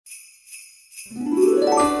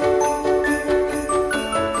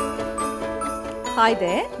Hi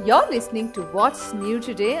there, you're listening to What's New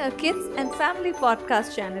Today, a kids and family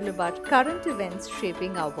podcast channel about current events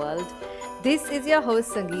shaping our world. This is your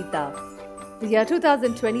host Sangeeta. The year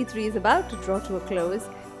 2023 is about to draw to a close,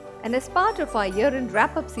 and as part of our year-end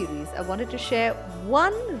wrap-up series, I wanted to share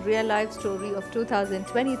one real-life story of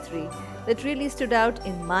 2023 that really stood out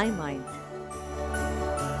in my mind.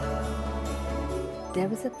 There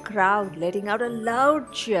was a crowd letting out a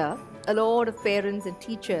loud cheer. A lot of parents and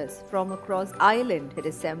teachers from across Ireland had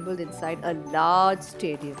assembled inside a large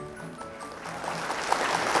stadium.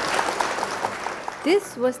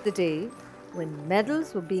 This was the day when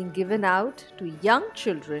medals were being given out to young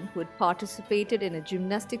children who had participated in a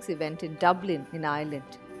gymnastics event in Dublin, in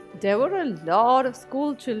Ireland. There were a lot of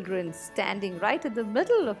school children standing right in the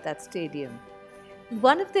middle of that stadium.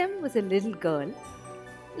 One of them was a little girl.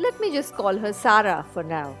 Let me just call her Sarah for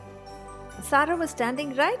now. Sarah was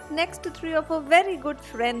standing right next to three of her very good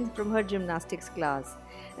friends from her gymnastics class.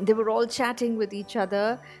 And they were all chatting with each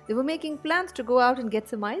other. They were making plans to go out and get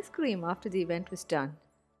some ice cream after the event was done.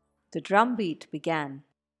 The drum beat began.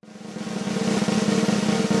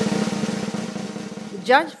 The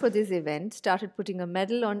judge for this event started putting a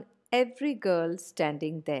medal on every girl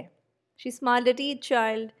standing there. She smiled at each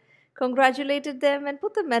child, congratulated them, and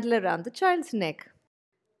put the medal around the child's neck.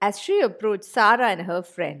 As she approached Sarah and her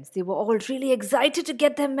friends, they were all really excited to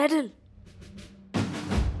get their medal.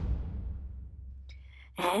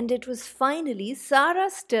 And it was finally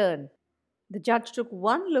Sarah's turn. The judge took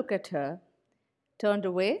one look at her, turned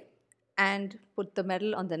away, and put the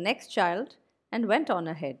medal on the next child and went on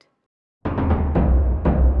ahead.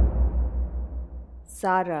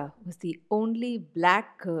 Sarah was the only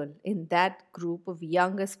black girl in that group of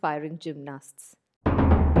young aspiring gymnasts.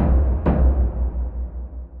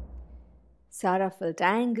 Sarah felt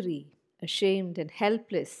angry, ashamed, and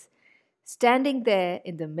helpless, standing there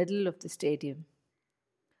in the middle of the stadium.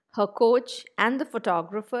 Her coach and the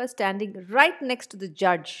photographer, standing right next to the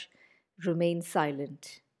judge, remained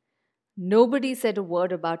silent. Nobody said a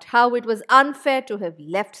word about how it was unfair to have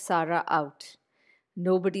left Sarah out.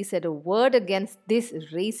 Nobody said a word against this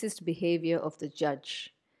racist behavior of the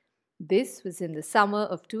judge. This was in the summer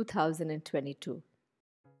of 2022.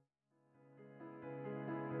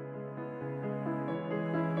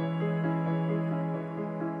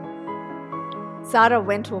 Sarah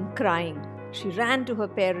went home crying. She ran to her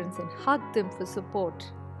parents and hugged them for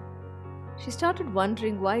support. She started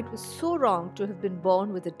wondering why it was so wrong to have been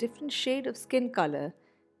born with a different shade of skin color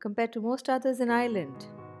compared to most others in Ireland.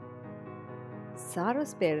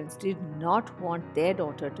 Sarah's parents did not want their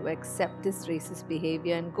daughter to accept this racist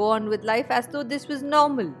behavior and go on with life as though this was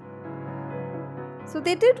normal. So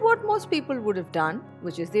they did what most people would have done,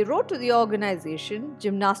 which is they wrote to the organization,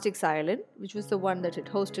 Gymnastics Ireland, which was the one that had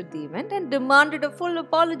hosted the event, and demanded a full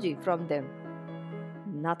apology from them.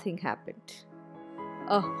 Nothing happened.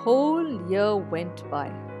 A whole year went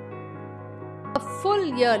by. A full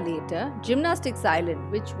year later, Gymnastics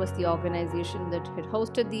Ireland, which was the organization that had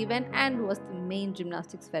hosted the event and was the main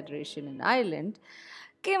gymnastics federation in Ireland,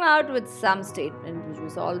 came out with some statement which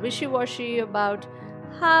was all wishy-washy about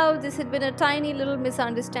how this had been a tiny little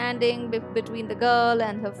misunderstanding between the girl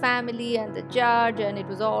and her family and the judge, and it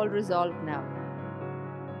was all resolved now.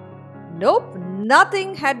 Nope,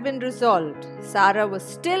 nothing had been resolved. Sarah was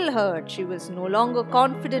still hurt. She was no longer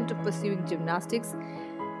confident of pursuing gymnastics,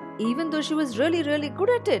 even though she was really, really good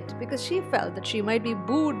at it, because she felt that she might be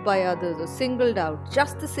booed by others or singled out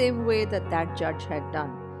just the same way that judge had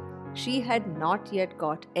done. She had not yet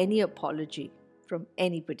got any apology from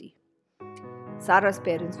anybody. Sarah's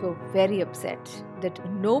parents were very upset that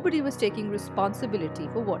nobody was taking responsibility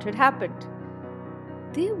for what had happened.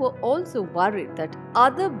 They were also worried that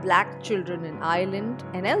other black children in Ireland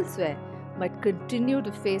and elsewhere might continue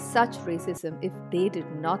to face such racism if they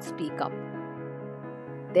did not speak up.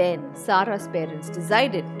 Then Sarah's parents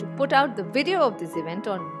decided to put out the video of this event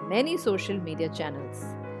on many social media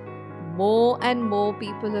channels. More and more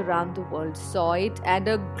people around the world saw it, and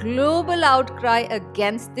a global outcry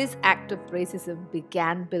against this act of racism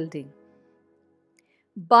began building.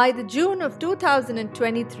 By the June of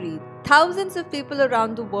 2023, thousands of people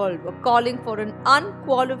around the world were calling for an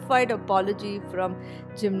unqualified apology from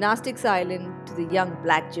Gymnastics Ireland to the young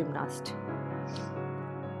black gymnast.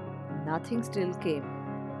 Nothing still came.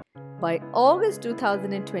 By August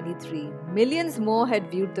 2023, millions more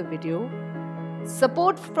had viewed the video.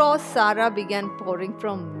 Support for Sarah began pouring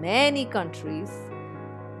from many countries.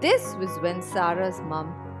 This was when Sarah's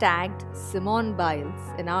mum tagged Simone Biles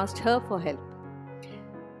and asked her for help.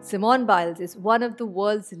 Simone Biles is one of the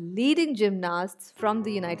world's leading gymnasts from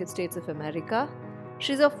the United States of America.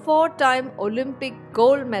 She's a 4-time Olympic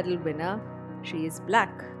gold medal winner. She is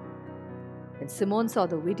black. When Simone saw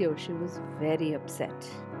the video, she was very upset.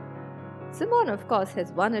 Simone, of course,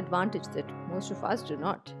 has one advantage that most of us do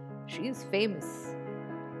not. She is famous.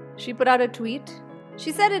 She put out a tweet.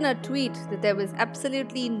 She said in her tweet that there was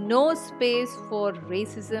absolutely no space for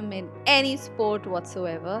racism in any sport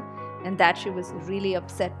whatsoever, and that she was really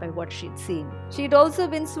upset by what she'd seen. She'd also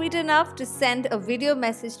been sweet enough to send a video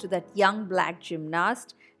message to that young black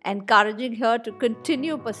gymnast, encouraging her to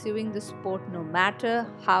continue pursuing the sport no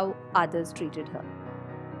matter how others treated her.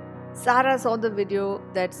 Sarah saw the video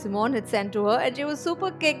that Simone had sent to her and she was super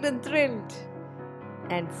kicked and thrilled.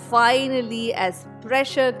 And finally, as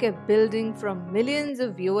pressure kept building from millions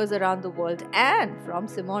of viewers around the world and from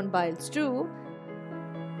Simone Biles too,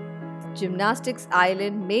 Gymnastics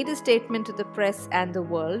Ireland made a statement to the press and the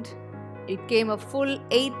world. It came a full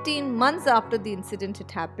 18 months after the incident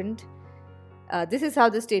had happened. This is how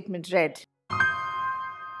the statement read.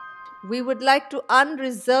 We would like to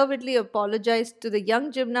unreservedly apologize to the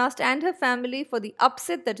young gymnast and her family for the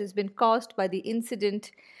upset that has been caused by the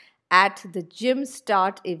incident at the Gym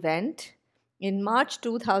Start event in March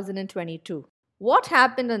 2022. What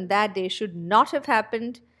happened on that day should not have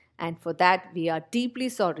happened, and for that we are deeply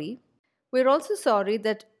sorry. We're also sorry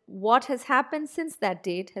that what has happened since that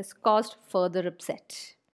date has caused further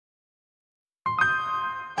upset.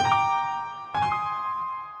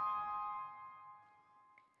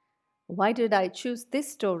 Why did I choose this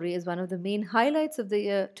story as one of the main highlights of the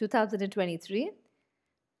year 2023?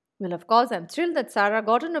 Well, of course, I'm thrilled that Sarah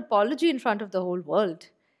got an apology in front of the whole world.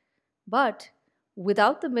 But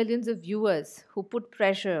without the millions of viewers who put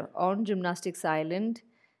pressure on Gymnastics Ireland,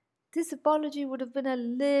 this apology would have been a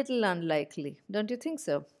little unlikely, don't you think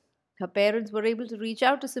so? Her parents were able to reach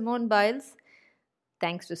out to Simone Biles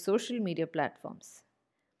thanks to social media platforms.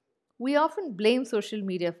 We often blame social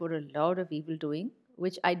media for a lot of evil doing,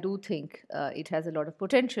 which I do think it has a lot of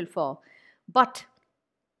potential for. But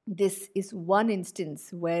this is one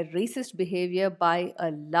instance where racist behavior by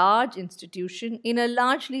a large institution in a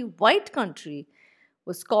largely white country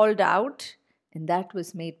was called out, and that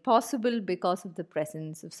was made possible because of the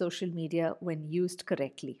presence of social media when used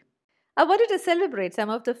correctly. I wanted to celebrate some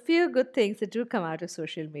of the few good things that do come out of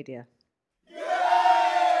social media.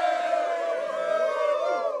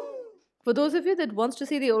 For those of you that wants to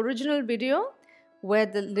see the original video where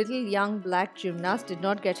the little young black gymnast did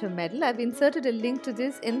not get her medal, I've inserted a link to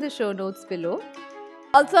this in the show notes below.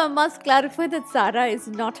 Also, I must clarify that Sarah is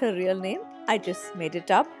not her real name. I just made it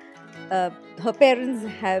up. Her parents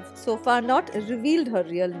have so far not revealed her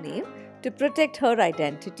real name to protect her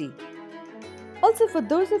identity. Also, for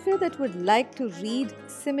those of you that would like to read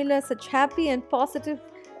similar such happy and positive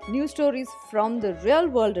news stories from the real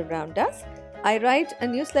world around us, I write a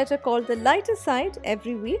newsletter called The Lighter Side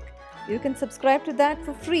every week. You can subscribe to that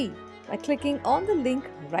for free by clicking on the link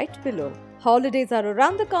right below. Holidays are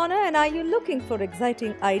around the corner, and are you looking for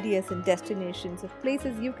exciting ideas and destinations of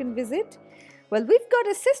places you can visit? Well, we've got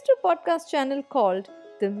a sister podcast channel called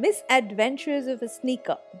The Misadventures of a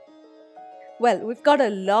Sneaker. Well, we've got a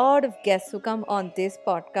lot of guests who come on this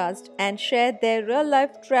podcast and share their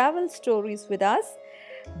real-life travel stories with us.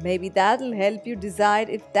 Maybe that'll help you decide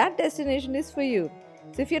if that destination is for you.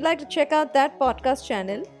 So if you'd like to check out that podcast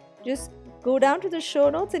channel, just go down to the show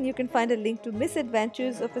notes and you can find a link to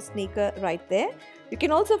Misadventures of a Sneaker right there. You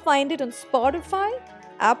can also find it on Spotify,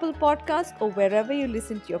 Apple Podcasts, or wherever you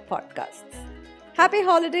listen to your podcasts. Happy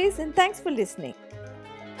holidays and thanks for listening.